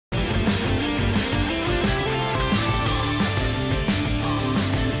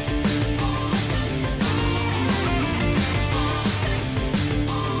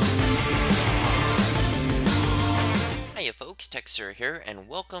Texer here, and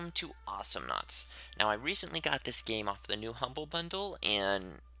welcome to Awesomenauts. Now, I recently got this game off the new Humble Bundle,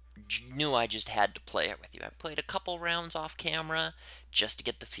 and knew I just had to play it with you. I played a couple rounds off camera, just to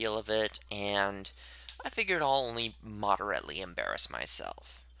get the feel of it, and I figured I'll only moderately embarrass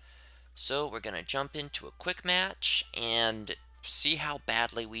myself. So, we're gonna jump into a quick match, and see how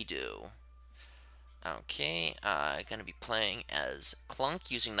badly we do. Okay, gonna be playing as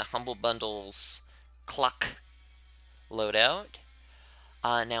Clunk, using the Humble Bundle's Cluck loadout.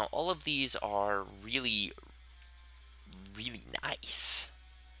 Now, all of these are really, really nice.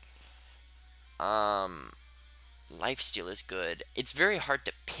 Lifesteal is good. It's very hard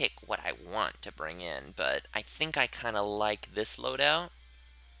to pick what I want to bring in, but I think I kind of like this loadout.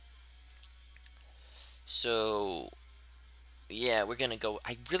 So, yeah, we're gonna go.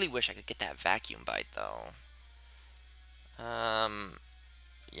 I really wish I could get that vacuum bite, though.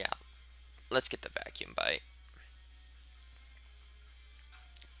 Yeah, let's get the vacuum bite.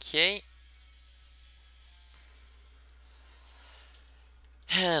 Okay.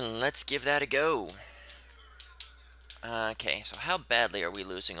 And let's give that a go. Okay, so how badly are we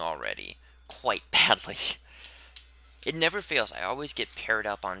losing already? Quite badly. It never fails. I always get paired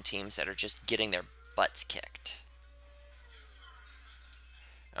up on teams that are just getting their butts kicked.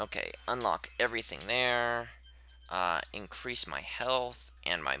 Okay, unlock everything there. Increase my health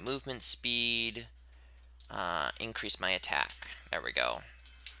and my movement speed. Increase my attack. There we go.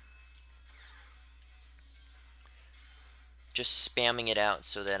 Just spamming it out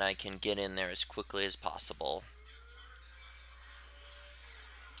so that I can get in there as quickly as possible.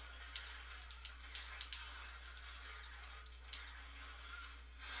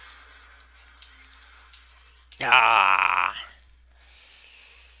 Ah!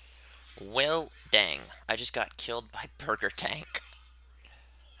 Well, dang. I just got killed by Burger Tank.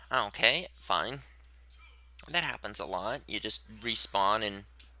 Okay, fine. That happens a lot. You just respawn and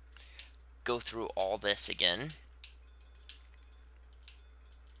go through all this again.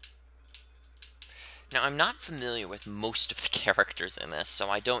 Now, I'm not familiar with most of the characters in this, so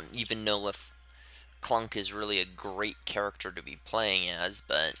I don't even know if Clunk is really a great character to be playing as,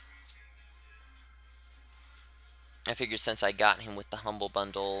 but I figured since I got him with the Humble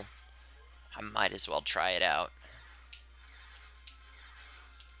Bundle, I might as well try it out.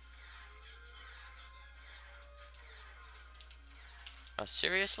 Oh,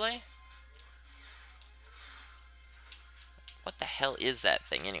 seriously? What the hell is that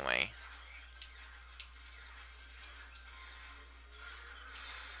thing, anyway?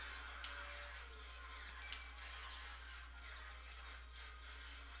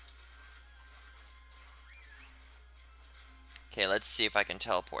 Okay, let's see if I can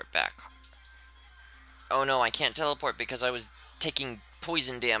teleport back. Oh no, I can't teleport because I was taking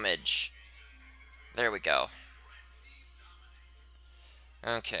poison damage. There we go.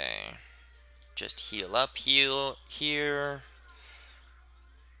 Okay. Just heal up, heal here.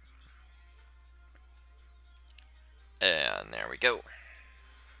 And there we go.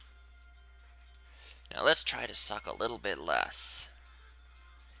 Now let's try to suck a little bit less.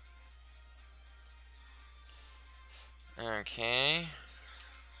 Okay.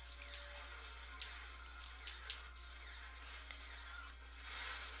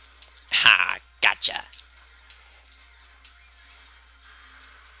 Ha! Gotcha!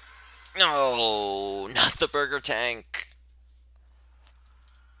 No, not the Burger Tank.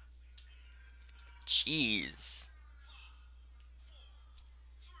 Jeez.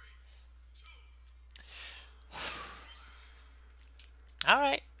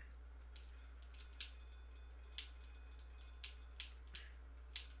 Alright.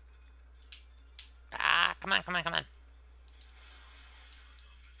 Ah, come on, come on, come on.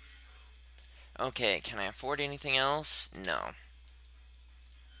 Okay, can I afford anything else? No.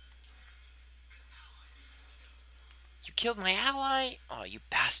 You killed my ally? Oh, you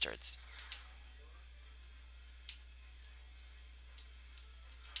bastards.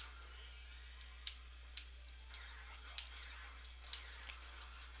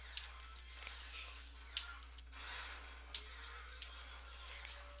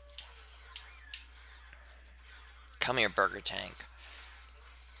 Come here, Burger Tank.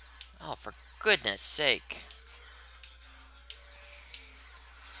 Oh, for goodness sake.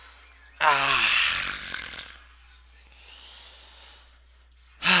 Ah.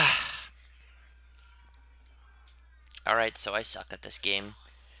 Alright, so I suck at this game.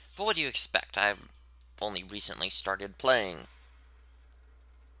 But what do you expect? I've only recently started playing.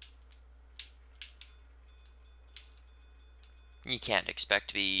 You can't expect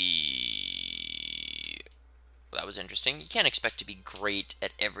to be... Well, that was interesting. You can't expect to be great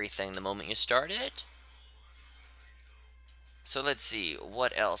at everything the moment you start it. So let's see,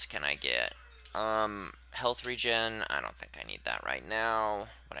 what else can I get? Health regen, I don't think I need that right now.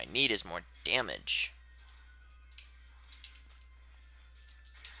 What I need is more damage.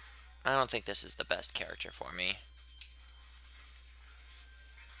 I don't think this is the best character for me.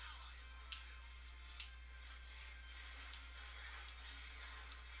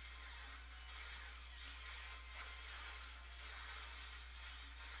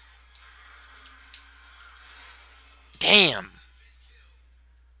 Damn!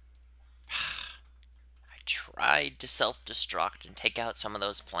 I tried to self-destruct and take out some of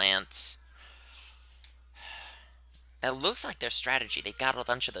those plants. That looks like their strategy. They've got a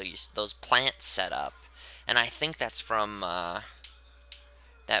bunch of those plants set up. And I think that's from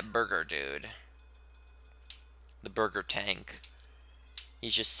that burger dude. The burger tank.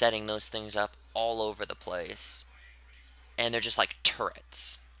 He's just setting those things up all over the place. And they're just like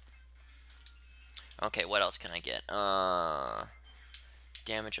turrets. Okay, what else can I get?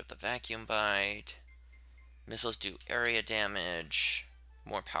 Damage of the vacuum bite. Missiles do area damage.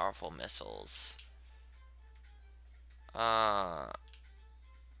 More powerful missiles. More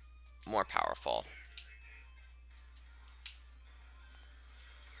powerful.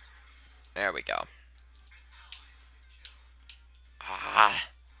 There we go. Ah,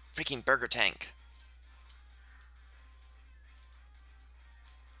 freaking burger tank.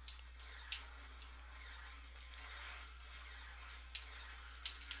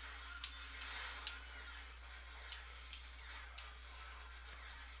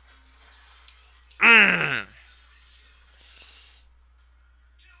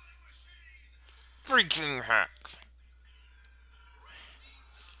 Freaking heck.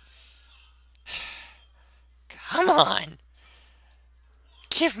 Come on.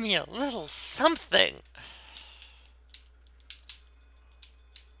 Give me a little something.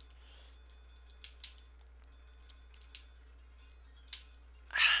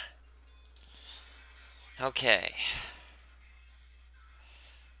 Okay.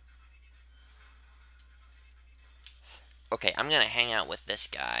 Okay, I'm gonna hang out with this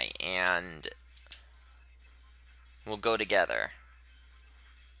guy, and we'll go together.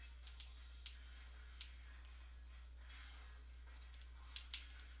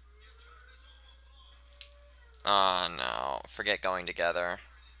 Oh, no. Forget going together.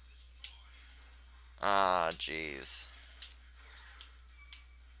 Ah, jeez.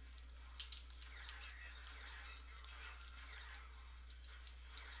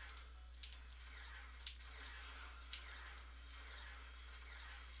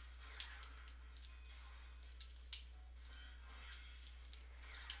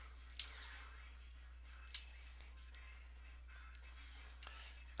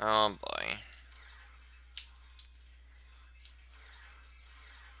 Oh, boy.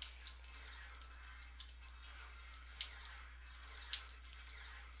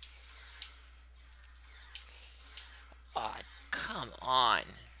 Oh, come on.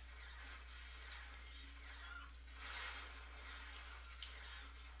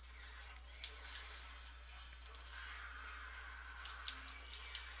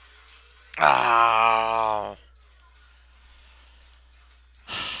 Oh.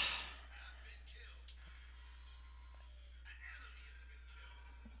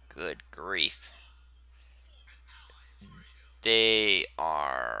 Good grief. They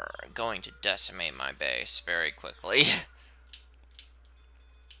are going to decimate my base very quickly.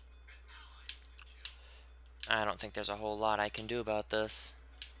 I don't think there's a whole lot I can do about this.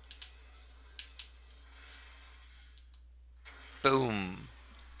 Boom.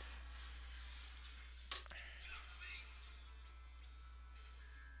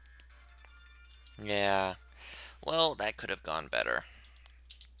 Yeah. Well, that could have gone better.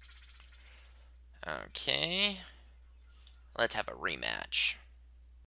 Okay. Let's have a rematch.